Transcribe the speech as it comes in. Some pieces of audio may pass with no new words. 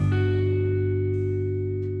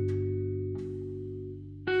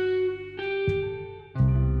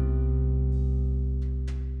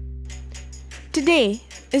Today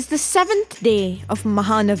is the 7th day of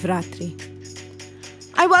Mahanavratri.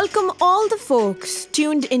 I welcome all the folks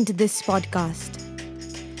tuned into this podcast.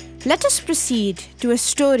 Let us proceed to a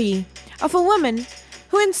story of a woman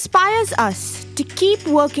who inspires us to keep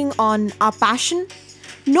working on our passion,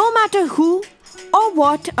 no matter who or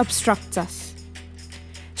what obstructs us.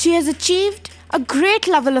 She has achieved a great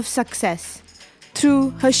level of success through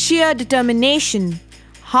her sheer determination,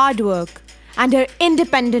 hard work, and her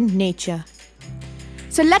independent nature.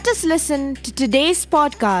 So let us listen to today's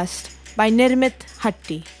podcast by Nirmit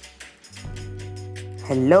Hatti.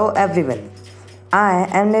 Hello everyone, I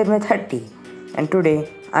am Nirmit Hatti and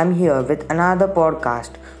today I am here with another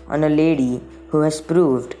podcast on a lady who has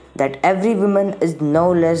proved that every woman is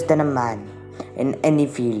no less than a man in any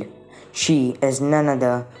field. She is none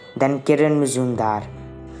other than Kiran Mazumdar.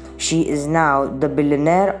 She is now the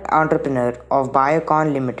billionaire entrepreneur of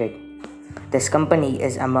Biocon Limited. This company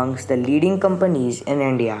is amongst the leading companies in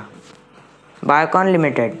India. Biocon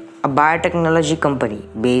Limited, a biotechnology company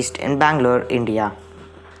based in Bangalore, India.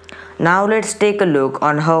 Now let's take a look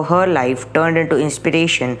on how her life turned into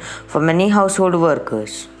inspiration for many household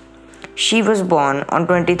workers. She was born on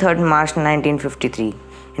 23rd March 1953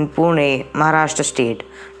 in Pune, Maharashtra state,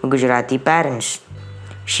 to Gujarati parents.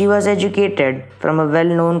 She was educated from a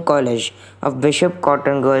well-known college of Bishop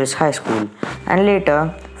Cotton Girls High School and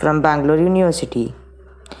later from Bangalore University.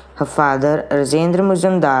 Her father, Rajendra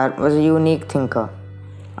Mazumdar, was a unique thinker.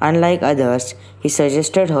 Unlike others, he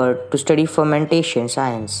suggested her to study fermentation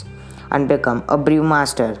science and become a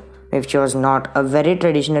brewmaster, which was not a very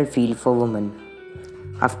traditional field for women.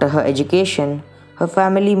 After her education, her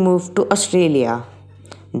family moved to Australia.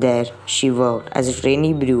 There, she worked as a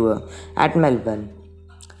trainee brewer at Melbourne.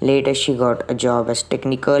 Later, she got a job as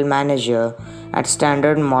technical manager at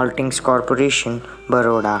Standard Maltings Corporation,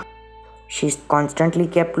 Baroda. She constantly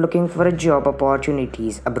kept looking for job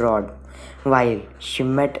opportunities abroad, while she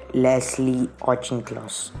met Leslie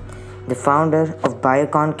Auchincloss, the founder of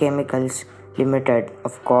Biocon Chemicals Limited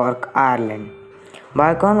of Cork, Ireland.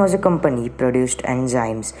 Biocon was a company produced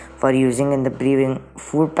enzymes for using in the brewing,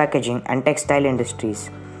 food packaging and textile industries.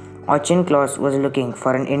 Auchincloss was looking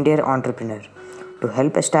for an Indian entrepreneur to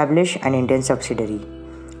help establish an Indian subsidiary.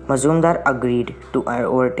 Mazumdar agreed to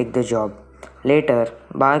overtake the job. Later,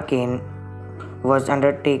 Biocon was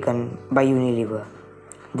undertaken by Unilever.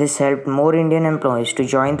 This helped more Indian employees to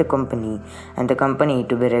join the company and the company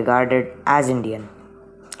to be regarded as Indian.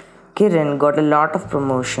 Kiran got a lot of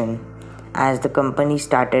promotion as the company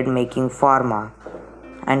started making pharma,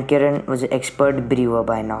 and Kiran was an expert brewer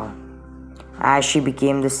by now. As she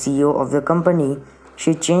became the CEO of the company,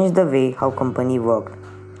 she changed the way how company worked.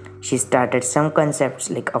 She started some concepts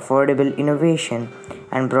like affordable innovation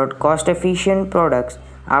and brought cost-efficient products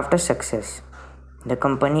after success. The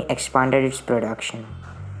company expanded its production.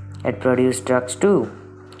 It produced drugs too.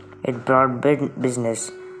 It brought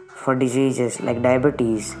business for diseases like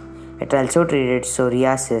diabetes. It also treated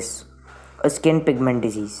psoriasis, a skin pigment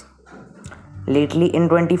disease. Lately in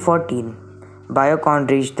 2014, Biocon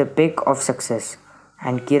reached the peak of success,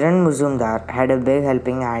 and Kiran Mazumdar had a big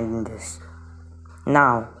helping hand in this.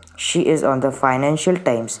 Now, she is on the Financial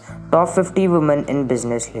Times Top 50 Women in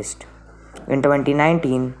Business list. In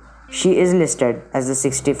 2019, she is listed as the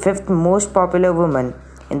 65th most popular woman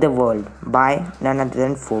in the world by none other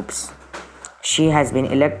than Forbes. She has been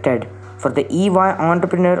elected for the EY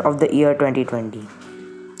Entrepreneur of the Year 2020.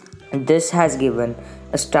 This has given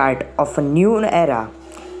a start of a new era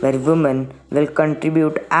where women will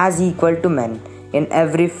contribute as equal to men in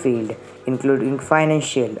every field, including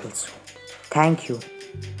financial also. Thank you.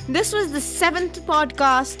 This was the 7th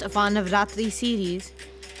podcast of our Navratri series,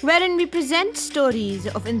 wherein we present stories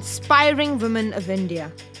of inspiring women of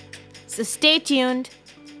India. So stay tuned.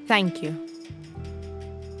 Thank you.